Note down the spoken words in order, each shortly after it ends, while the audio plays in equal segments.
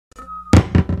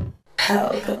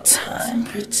Pelpa time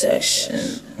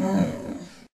protection. You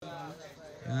know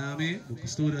what I mean? Book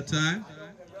studio time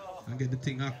and get the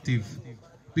thing active.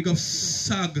 Big up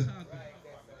SAG.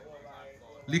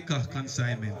 Liquor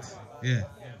consignment. Yeah.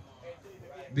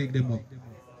 Big them up.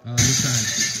 All the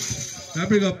time. Now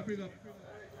bring up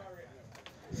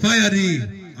Fya'd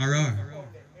Arar.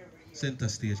 Center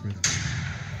stage, brother.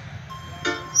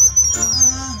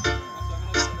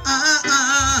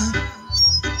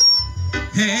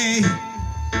 Hey,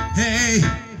 hey,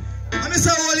 I'm Mr.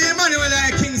 Holy Emmanuel,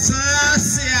 King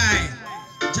Selassie,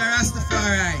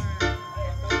 Jarastafari.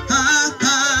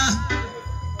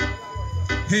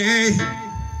 Hey,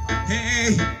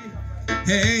 hey,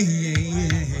 hey, hey.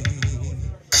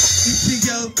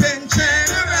 Ethiopian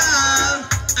General,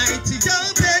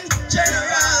 Ethiopian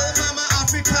General, Mama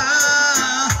Africa.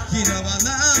 You know I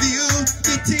love you,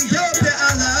 Ethiopia,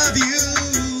 I love you.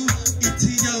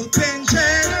 Ethiopian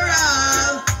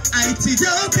General,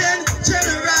 Ethiopian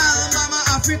General, Mama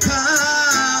Africa.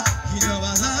 You know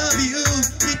I love you,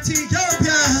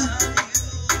 Ethiopia.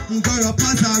 Grow up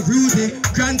as a Rudy,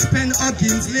 Grant Penn,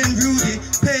 Huggins, Lynn, Rudy,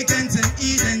 Pagans and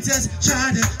Eden just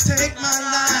try to take my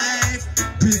life.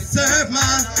 Preserve my,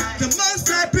 the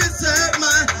most I preserve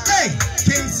my. Hey,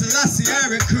 King Selassie I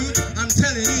recruit, I'm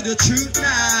telling you the truth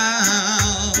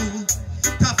now.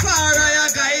 Tafari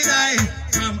I guide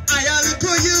from I look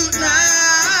to you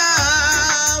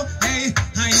now. Hey,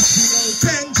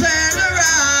 Ethiopian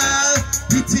General,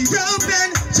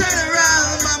 Ethiopian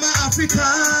General, Mama Africa.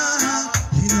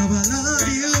 You know I love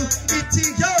you,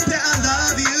 Ethiopia, I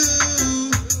love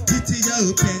you.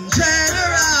 Ethiopian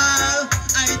General,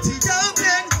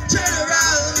 Ethiopian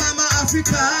General, Mama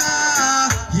Africa.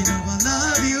 You know I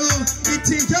love you,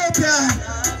 Ethiopia.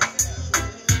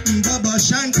 Baba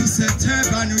Shanti said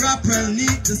turban rapper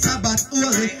need the Sabbath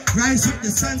holy. Rise with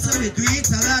the sun so we do it.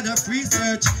 A lot of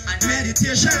research,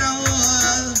 meditation and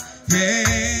all.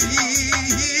 Hey,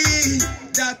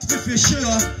 that we for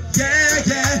sure. Yeah,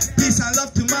 yeah. Peace and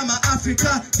love to Mama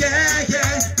Africa. Yeah,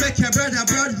 yeah. Make your brother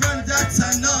blood run, that's a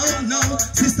no.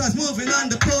 Sisters moving on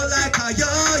the pole like a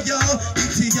yo-yo.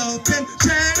 Ethiopian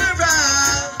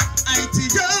General,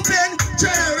 Ethiopian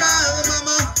General,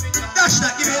 Mama. Dash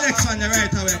that, give me the next one the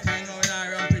right away. Kind of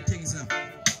around things now.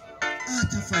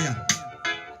 Out of fire.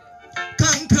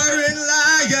 Conquering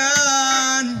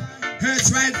lion,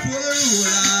 Earth's rightful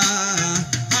ruler.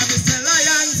 I'm Mr.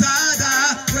 Lion's Ada.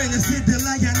 When you see the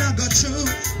lion, I go through.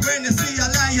 When you see a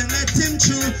lion, let him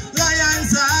through.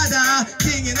 Lion's Ada,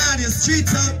 king in all the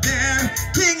streets out there,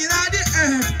 king in all the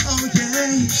earth. Oh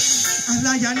yeah, a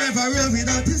lion never rule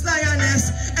without his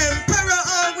lioness. Emperor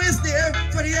always there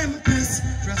for the empress.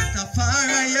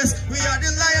 Rastafari, yes, we are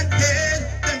the lion head.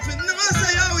 Them for no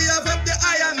say how we have up the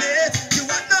iron maid. You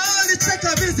want knowledge, take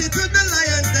a visit to the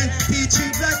lions, then teach you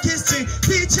black history,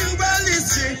 teach you world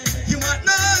history. You want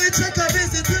knowledge, take a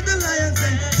visit to the lions,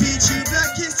 then teach you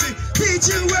black history, teach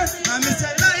you world. I'm Mr.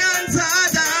 Lion's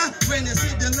Ada. When you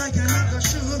see the lion, I go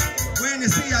shoot. When you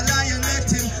see a lion, let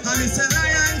him. I'm Mr.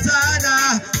 Lion's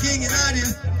Ada, king in all the.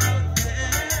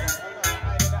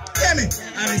 Hear me?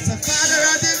 I'm Mr. Father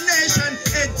of the nation,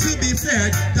 head to be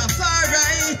feared. The far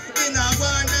right in a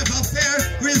war never fair.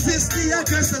 Resist the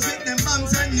aggressors with them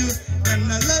bombs and you. Them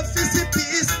no love for the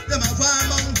peace, them a war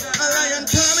among. A lion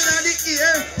coming out the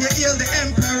ear, you heal the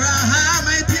emperor.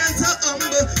 Mighty and so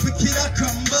humble, we kill a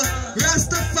crumble.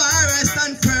 Rastafari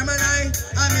stand firm and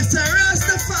I'm Mr.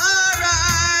 Rastafari.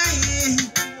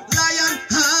 Lion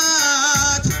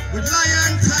heart with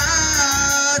lion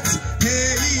heart.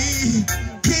 Hey,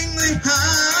 kingly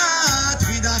heart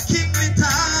with a kingly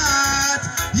heart.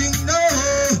 You know,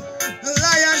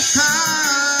 lion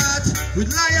heart with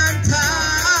lion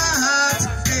heart.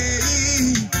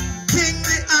 Hey,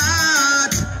 kingly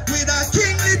heart with a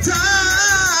kingly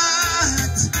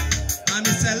heart. And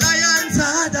it's a lion's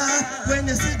Ada. When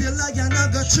you see the lion, I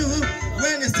go through.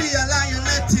 When you see a lion,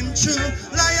 let him through.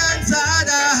 Lion's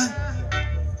Ada.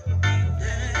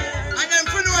 And then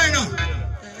for no, I know.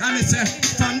 And it's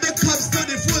from the cubs to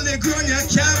the fully grown, you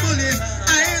can't bully.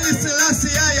 I ain't listen, I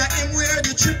see I am wear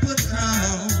the triple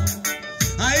crown.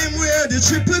 I am wear the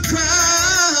triple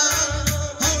crown.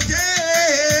 Oh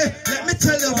yeah. Let me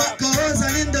tell you what goes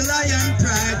on in the lion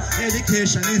pride.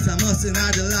 Education is a must in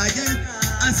the lion.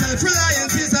 And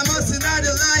self-reliance is a must in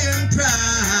the lion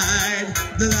pride.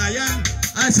 The lion,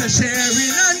 I say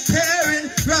sharing and caring.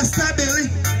 Rastabilly,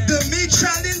 the meek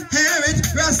shall inherit.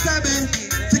 Rastabilly,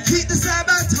 to keep the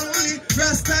Sabbath holy.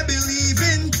 Rasta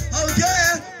believing, oh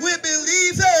yeah, we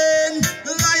believe in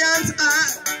the lion's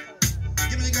eye.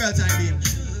 Give me the girl time, babe.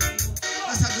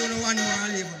 Let's go to one more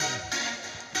and leave.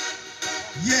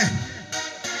 Yeah.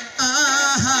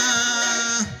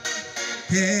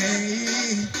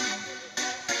 Hey.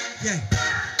 Yeah.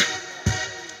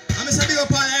 I'm a big up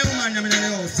all every woman I'm in the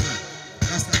house.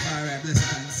 Rastafari, bless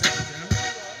it and say it.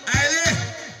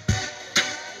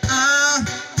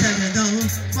 Tell you now,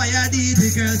 fire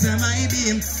the girls and my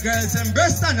beam. Girls and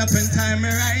breast stand up in time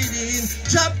riding.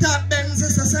 Drop top Benz, a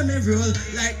semi roll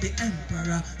like the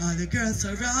emperor. All the girls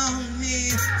around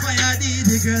me. Fire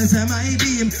the girls and my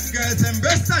beam. Girls and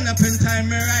breast stand up in time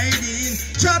riding.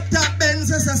 Drop top Benz,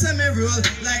 a semi roll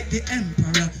like the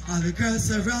emperor. All the girls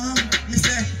around me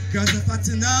say, girls are fat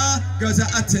enough, girls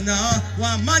are hot enough.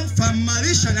 One man from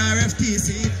Malaysia and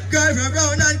RFTC. Girl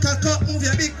around and cock up, move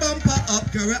your big bumper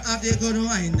up. Girl have the good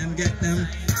wine and get them.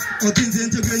 Outings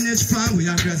into Greenwich Farm, we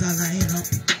have girls that line up.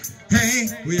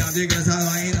 Hey, we have the girls that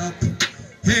line up.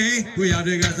 Hey, we have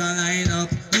the girls that line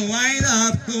up. Wind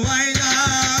up, wind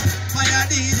up. Fire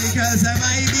the girls and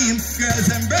my beam. Girls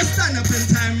and breast stand up in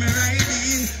time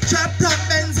riding. Chop top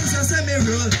Benz is a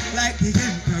semi-roll like the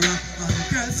emperor. All the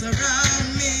girls around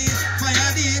me.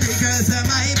 Fire the girls and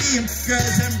my beam.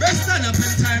 Girls and breast stand up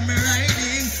in time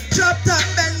riding. Chop top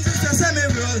Benz is a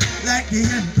semi-roll like the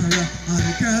emperor. All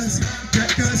the girls, get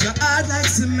girls are hard like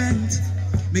cement.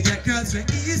 Me get girls for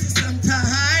easy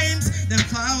sometimes. Them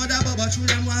forward a bubble through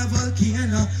them one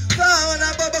volcano. Forward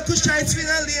a bubble kush try to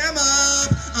finally them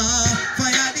up.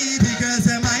 Fire the girls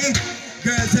and my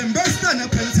girls and breast stand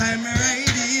up in time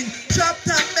riding. Chop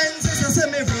top Benz is a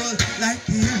semi-roll like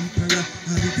the emperor.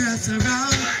 All the girls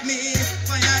around me.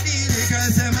 Fire the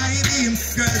girls and my beam.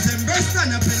 Girls and breast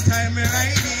stand up in time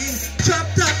riding. Chop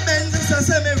top Benz is a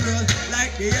semi-roll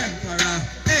like the emperor.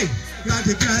 Hey. Got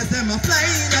the girls, them a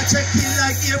flying, a checking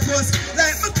like Air Force.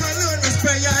 Like my cologne was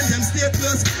spray and them stay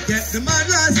close. Get the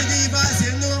madras, the divas,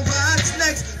 you know what's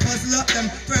next. Puzzle up them,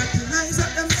 fertilize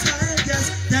up them scientists.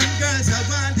 Them girls are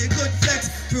want the good flex.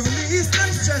 To release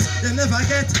them stress, they never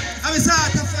get. I'm a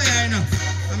sort of fire, you know.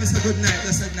 I'm a good night,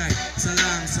 blessed night.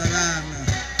 Salam, salam.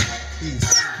 Peace.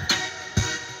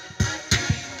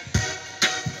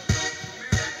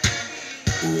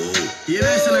 Oh, yeah,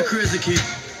 listen to Crazy Kid.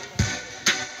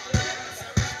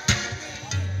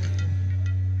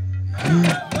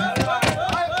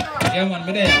 Yeah man,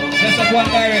 me there. Just up one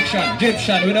direction,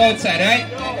 Egyptian with outside, right?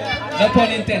 No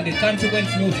pun intended,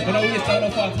 consequence music. We don't waste time no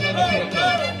fault on the play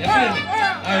club. You feel me?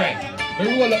 Alright. Me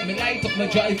roll up, me light up, me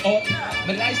drive out.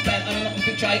 My lifestyle and nothing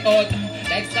to try out.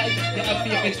 Like sky, they have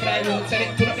favorite fly road. Set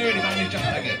it, put up the ready man, me jump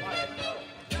again.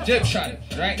 Egyptian,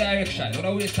 right direction, we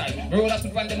don't waste time. Me roll up,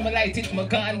 me run, then me light it, me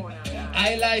gun.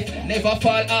 I life never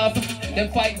fall off. Them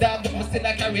fight dog, but me still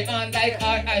I carry on like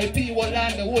R.I.P.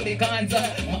 Walland, the holy guns.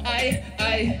 My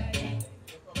I.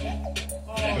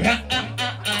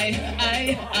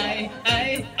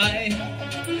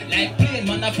 Like plane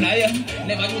man a fly.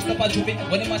 Never used to pass jumping.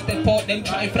 When them a step out, them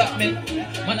try flap me.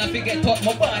 Man I forget out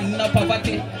my born in a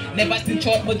poverty. Never seen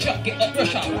short my jock get up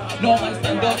rush out. No man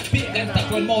stand up, big and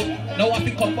stop run mouth. Now I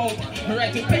pick up out, me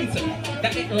write with pencil.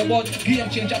 That it robot, game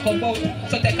changer come out.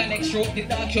 So take an next stroke, the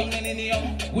dark young and in the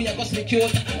young. We are go slick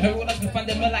out. Me roll up and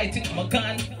them me light it, my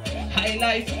gun. High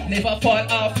life, never fall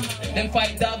off. Them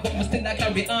fight dog, but me still I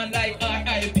carry on like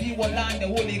R.I.P. Walland, the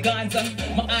holy guns.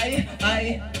 My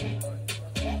I.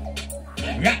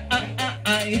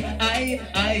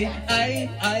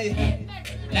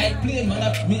 Like plane man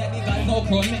up, me and the God no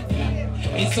crown me.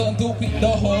 It's so too quick,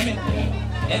 don't hold me.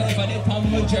 Anybody from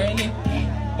my journey.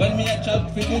 When me a job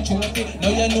for the trophy, now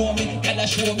you know me, gotta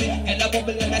show me. Gotta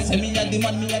bubble when I say me a the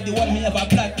man, me a the one, me have a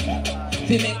plan.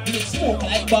 They make me smoke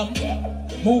like bomb.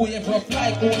 Move wave rough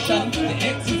like ocean. The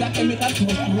X is a chemical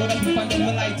toast. Roll up and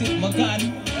them light it, my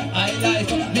gun. I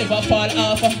life never fall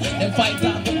off. Them fight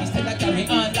down, but still I carry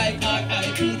on like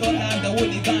R.I.P. Walland, the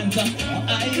holy guns.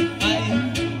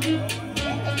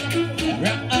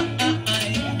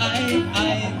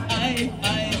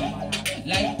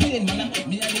 Like pain, man,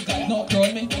 me and the God no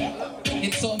crown me.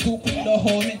 It's so too quick, don't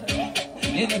hold me.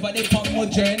 You never dey pump my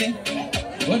journey.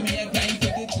 When me a grind for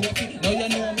the trophy, now you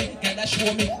know me, gotta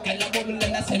show me. Gotta bubble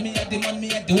and I say me a the man, me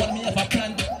a the one, me have a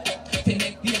plan. They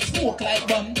make me smoke like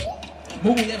bomb.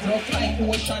 Move wave rough like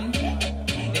ocean.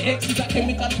 The X is a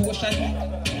chemical potion.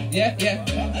 Yeah.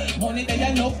 Money they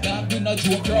enough, dog, we no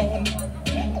joke round.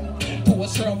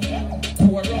 Post rum,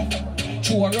 pour rum,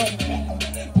 chew rum.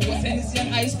 Post Hennessy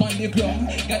and ice on the ground.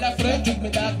 Gotta flirt with me,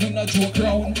 dog, we no joke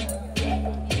round.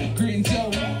 Green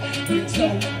zone, green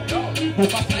zone.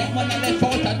 Book a flight, man, and left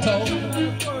out of town.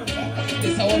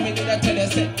 This how me did I tell you,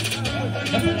 say.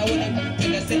 Nothing I wouldn't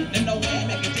tell you, say. Them know why I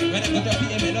make it. When I go to be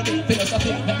a melody, philosophy,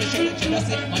 let me show you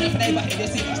jealousy. Man, if I never hear you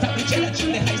see, stop the challenge,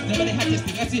 the heist, nobody had this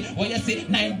thing. I see what you say.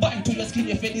 9 button to your skin,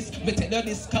 you feel this. Me tell you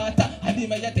this Carter, and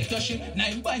believe me, you take your shit. Now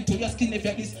you bind to your skin if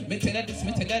you this. Me tell you this,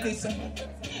 me tell you this.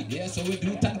 Yeah, so we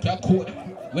glue and crack code.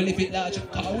 Well, if it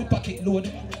large, car we pocket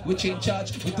load. We change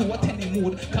charge, we do what any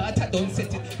mood. Carter don't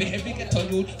set it, be heavy get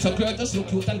on you. So girl just look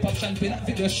cute and pop champagne and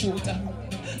video shooter.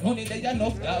 Money they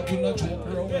enough, dog, we no joke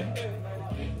around.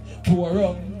 Pour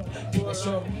rum, pour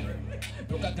some.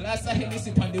 Look a glass of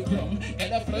Hennessy on the ground.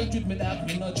 Get a flirt with me, dog,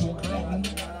 we no joke around.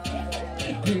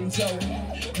 Green zone,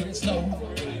 green snow.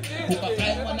 Hook a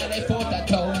fly one and I fought a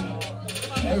town.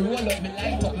 I roll up, me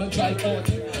light up, no drive out.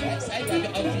 Outside of the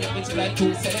outfit, it's like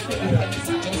two. Celebrate the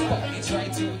Hennessy, just pop, it's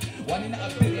right to. 1 in a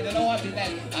billion, I don't want to be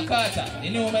like a Carter.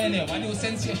 You know my name, a new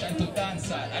sensation to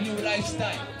dance at, a new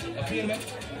lifestyle. You feel me?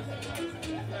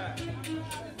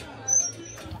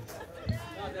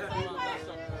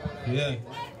 Yeah.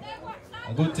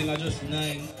 A good thing I just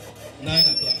 9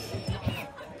 o'clock.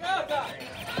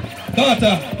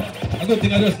 Carter! A good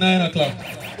thing I just 9 o'clock.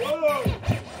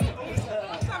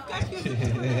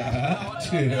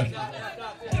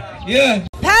 Yeah.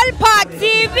 Pelpa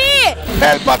TV!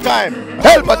 Pelpa time!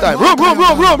 Pelpa time! Room!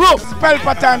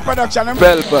 Pelpa time production.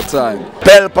 Pelpa time!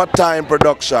 Pelpa time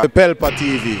production. Pelpa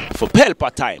TV. For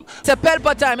Pelpa time. It's a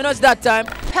Pelpa time, you know it's that time.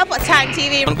 Pelpa time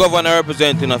TV. I'm governor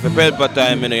representing of a Pelpa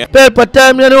time, you know. Pelpa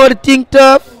time, you know what I think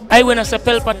tough? I when I say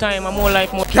Pelpa time, I'm more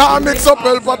like more. Can't mix up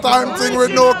Pelpa time thing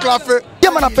with no coffee.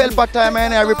 Yeah, man, a Pelpa time,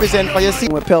 and I represent for you. See,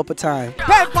 we're Pelpa time.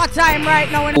 Pelpa time right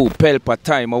now. Oh, Pelpa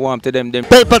time, I want to them.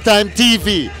 Pelpa time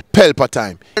TV. Pelpa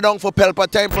time. Down for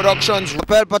Pelpa time productions.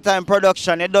 Pelpa time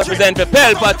production. It does Present for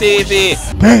Pelpa TV.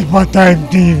 Pelpa time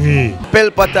TV.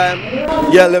 Pelpa time.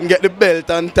 Yeah, let them get the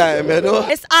belt on time, you know.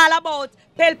 It's all about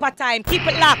Pelpa time. Keep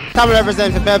it locked. Come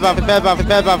represent for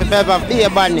Pelpa, be a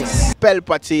badness.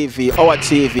 Pelpa TV, our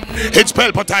TV. It's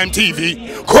Pelpa time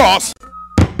TV. Cross.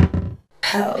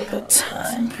 Pelpa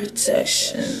time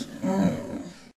protection.